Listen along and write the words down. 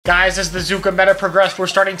Guys, as the Zooka meta progressed, we're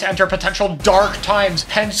starting to enter potential dark times.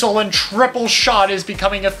 Pencil and triple shot is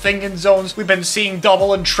becoming a thing in zones. We've been seeing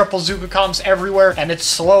double and triple Zooka comps everywhere, and it's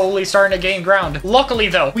slowly starting to gain ground. Luckily,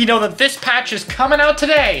 though, we know that this patch is coming out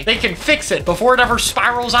today. They can fix it before it ever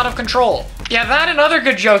spirals out of control. Yeah, that and other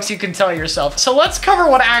good jokes you can tell yourself. So let's cover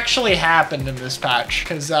what actually happened in this patch,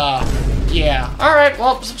 because, yeah. Alright,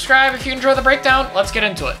 well, subscribe if you enjoy the breakdown. Let's get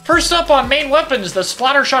into it. First up on main weapons, the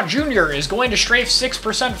Splattershot Jr. is going to strafe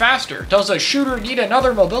 6% faster. Does a shooter need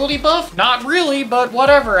another mobility buff? Not really, but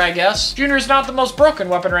whatever, I guess. Junior's not the most broken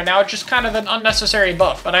weapon right now, it's just kind of an unnecessary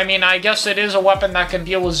buff. But I mean, I guess it is a weapon that can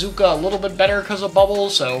deal with Zooka a little bit better because of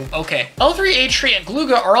bubbles, so okay. L3, H3, and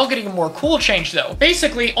Gluga are all getting a more cool change though.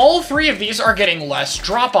 Basically, all three of these are getting less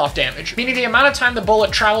drop-off damage, meaning the amount of time the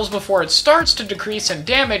bullet travels before it starts to decrease in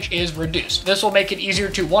damage is reduced. This will make it easier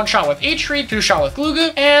to one-shot with H3, two-shot with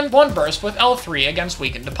Gluga, and one burst with L3 against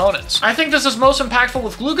weakened opponents. I think this is most impactful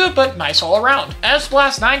with Gluga, but nice all around.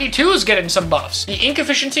 S-Blast 92 is getting some buffs. The ink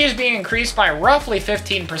efficiency is being increased by roughly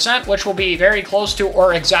 15%, which will be very close to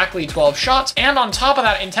or exactly 12 shots, and on top of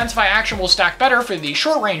that, Intensify action will stack better for the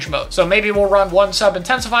short-range mode, so maybe we'll run one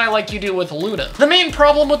sub-Intensify like you do with Luna. The main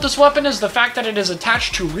problem with this weapon is the fact that it is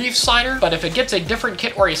attached to Reef Slider, but if it gets a different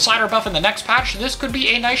kit or a slider buff in the next patch, this could be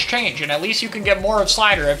a nice change, and at least you can get more of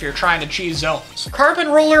Slider if you're trying to cheese zones. Carbon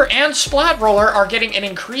Roller and Splat Roller are getting an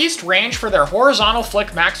increased range for their horizontal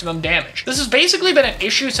flick maximum damage. This has basically been an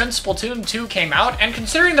issue since Splatoon 2 came out, and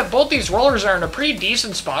considering that both these rollers are in a pretty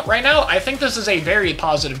decent spot right now, I think this is a very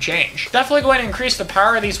positive change. Definitely going to increase the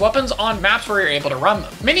power of these weapons on maps where you're able to run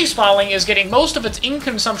them. Mini Spotling is getting most of its ink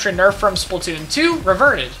consumption nerf from Splatoon 2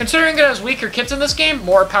 reverted. Considering it has weaker kits in this game,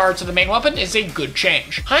 more power to the main weapon is a good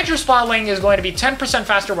change. Hydra Spotling is going to be 10%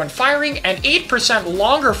 faster when firing and 8%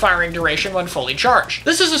 longer firing duration when fully charged.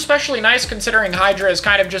 This is especially nice considering Hydra is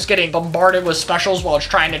kind of just getting bombarded with specials while it's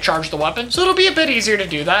trying to charge the weapon, so it'll be a bit easier to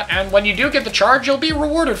do that, and when you do get the charge, you'll be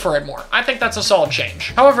rewarded for it more. I think that's a solid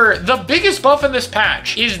change. However, the biggest buff in this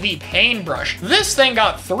patch is the Paintbrush. This thing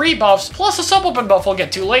got 3 buffs, plus a sub-weapon buff we'll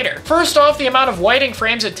get to later. First off, the amount of whiting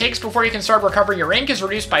frames it takes before you can start recovering your ink is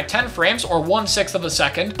reduced by 10 frames, or 1/6 of a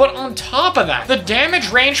second, but on top of that, the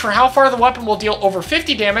damage range for how far the weapon will deal over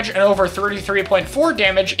 50 damage and over 33.4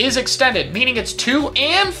 damage is extended, meaning its 2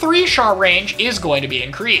 and 3 shot range is going to be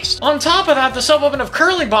increased. On top of that, the sub-weapon of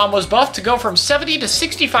Curling Bomb was buffed to go from 70 to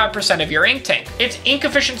 65% of your ink tank. Its ink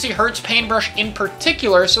efficiency hurts Paintbrush in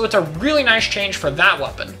particular, so it's a really nice change for that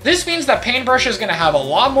weapon. This means that Paintbrush is going to have a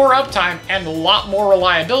lot more uptime and a lot more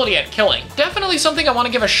reliability at killing. Definitely something I want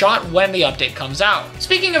to give a shot when the update comes out.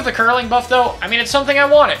 Speaking of the curling buff though, I mean, it's something I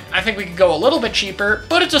wanted. I think we could go a little bit cheaper,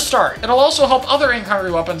 but it's a start. It'll also help other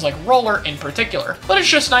ink-hungry weapons like Roller in particular, but it's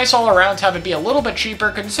just nice all around to have it be a little bit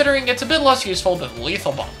cheaper considering it's a bit less useful than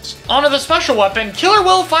lethal bombs. Onto the special weapon, Killer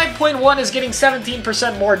Will 5.1 is getting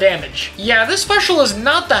 17% more damage. Yeah, this special is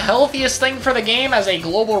not the healthiest thing for the game as a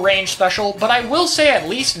global range special, but I will say at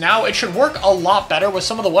least now it should work a lot better with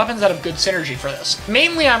some of the weapons that have good synergy for this.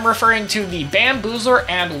 Mainly I'm referring to the Bamboozler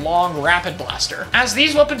and Long Rapid Blaster, as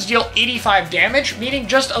these weapons deal 85 damage, meaning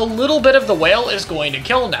just a little bit of the whale is going to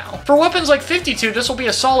kill now. For weapons like 52, this will be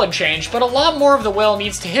a solid change, but a lot more of the whale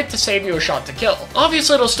needs to hit to save you a shot to kill.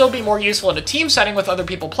 Obviously, it'll still be more useful in a team setting with other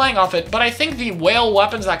people playing off it, but I think the whale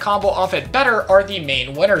weapons that combo off it better are the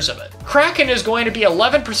main winners of it. Kraken is going to be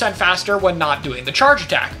 11% faster when not doing the charge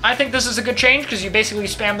attack. I think this is a good change because you basically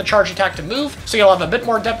spam the charge attack to move, so you'll have a bit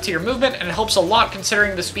more depth to your movement, and it helps a lot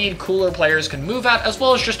considering the speed cooler players can move at, as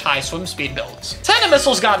well as just high swim speed builds. Tenta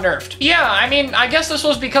missiles got nerfed. Yeah, I mean, I guess this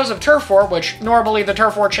was because of Turf War, which normally the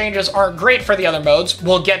Turf War changes aren't great for the other modes.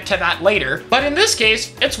 We'll get to that later, but in this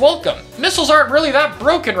case, it's welcome. Missiles aren't really that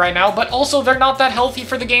broken right now, but also they're not that healthy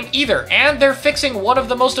for the game either, and they're fixing one of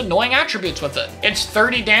the most annoying attributes with it. Its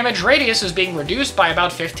 30 damage radius is being reduced by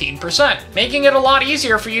about 15%, making it a lot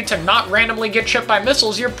easier for you to not randomly get chipped by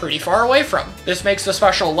missiles you're pretty far away from. This makes the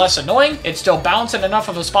special less annoying, it's still balanced in enough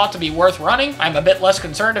of a spot to be worth running. I'm a bit less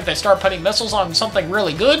concerned if they start putting missiles on something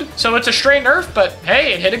really good, so it's a stray nerf, but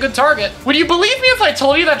hey, it hit a good target. Would you believe me if I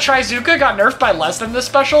told you that Zooka got nerfed by less than this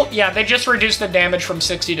special? Yeah, they just reduced the damage from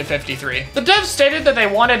 60 to 53. The devs stated that they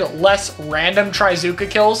wanted less random Zooka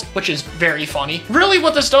kills, which is very funny. Really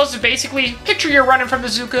what this does is basically, picture you're running from the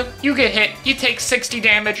Zooka, you get hit, you take 60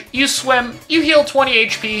 damage, you swim, you heal 20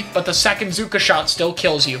 HP, but the second Zooka shot still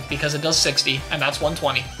kills you because it does 60, and that's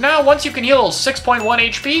 120. Now, once you can heal 6.1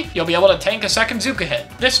 HP, you'll be able to tank a second Zooka hit.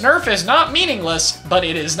 This nerf is not meaningless, but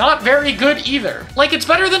it is not very good either. Like, it's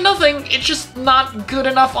better than nothing, it's just not good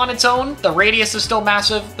enough on its own. The radius is still massive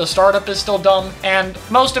impressive, the startup is still dumb, and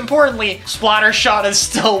most importantly, Splatter Shot is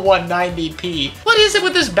still 190p. What is it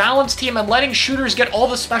with this balance team and letting shooters get all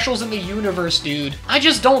the specials in the universe, dude? I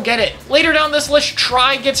just don't get it. Later down this list,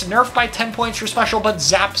 Try gets nerfed by 10 points for special, but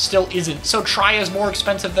Zap still isn't, so Try is more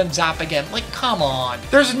expensive than Zap again. Like, come on.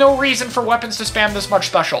 There's no reason for weapons to spam this much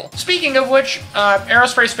special. Speaking of which,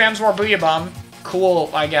 Aerospray spams more Booyah Bomb. Cool,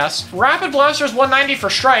 I guess. Rapid Blaster's 190 for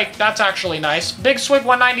Strike. That's actually nice. Big Swig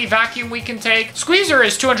 190 Vacuum we can take. Squeezer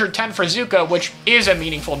is 210 for Zooka, which is a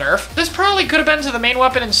meaningful nerf. This probably could have been to the main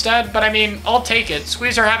weapon instead, but I mean, I'll take it.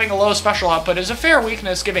 Squeezer having a low special output is a fair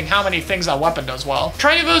weakness given how many things that weapon does well.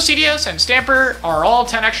 Tri-Nouveau CDS and Stamper are all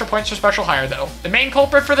 10 extra points for special higher though. The main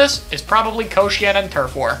culprit for this is probably Koshien and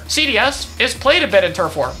Turf War. CDS is played a bit in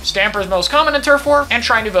Turf War. Stamper is most common in Turf War, and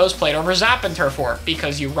Tri-Nouveau is played over Zap in Turf War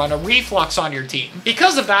because you run a reflux on your team.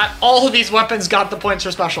 Because of that, all of these weapons got the points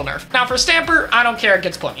for special nerf. Now for Stamper, I don't care, it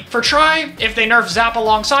gets plenty. For Try, if they nerf Zap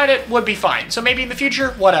alongside it, would be fine. So maybe in the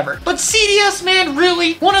future, whatever. But CDS, man,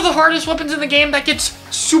 really? One of the hardest weapons in the game that gets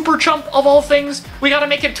super chump of all things? We gotta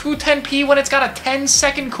make it 210p when it's got a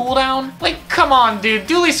 10-second cooldown? Like, come on, dude.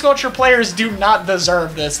 Dually Sculpture players do not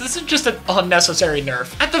deserve this. This is just an unnecessary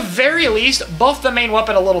nerf. At the very least, buff the main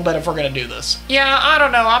weapon a little bit if we're gonna do this. Yeah, I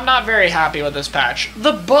don't know. I'm not very happy with this patch.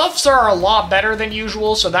 The buffs are a lot better than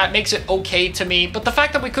usual, so that makes it okay to me, but the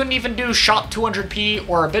fact that we couldn't even do shot 200p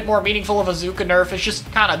or a bit more meaningful of a Zooka nerf is just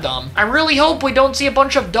kinda dumb. I really hope we don't see a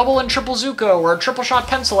bunch of double and triple Zooka or triple shot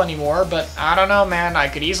pencil anymore, but I don't know, man. I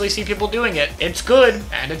could easily see people doing it. It's good,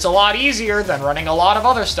 and it's a lot easier than running a lot of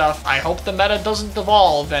other stuff. I hope the meta doesn't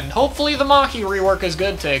devolve, and hopefully the Maki rework is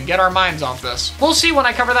good to get our minds off this. We'll see when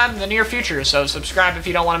I cover that in the near future, so subscribe if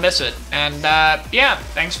you don't want to miss it. And yeah,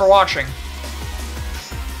 thanks for watching.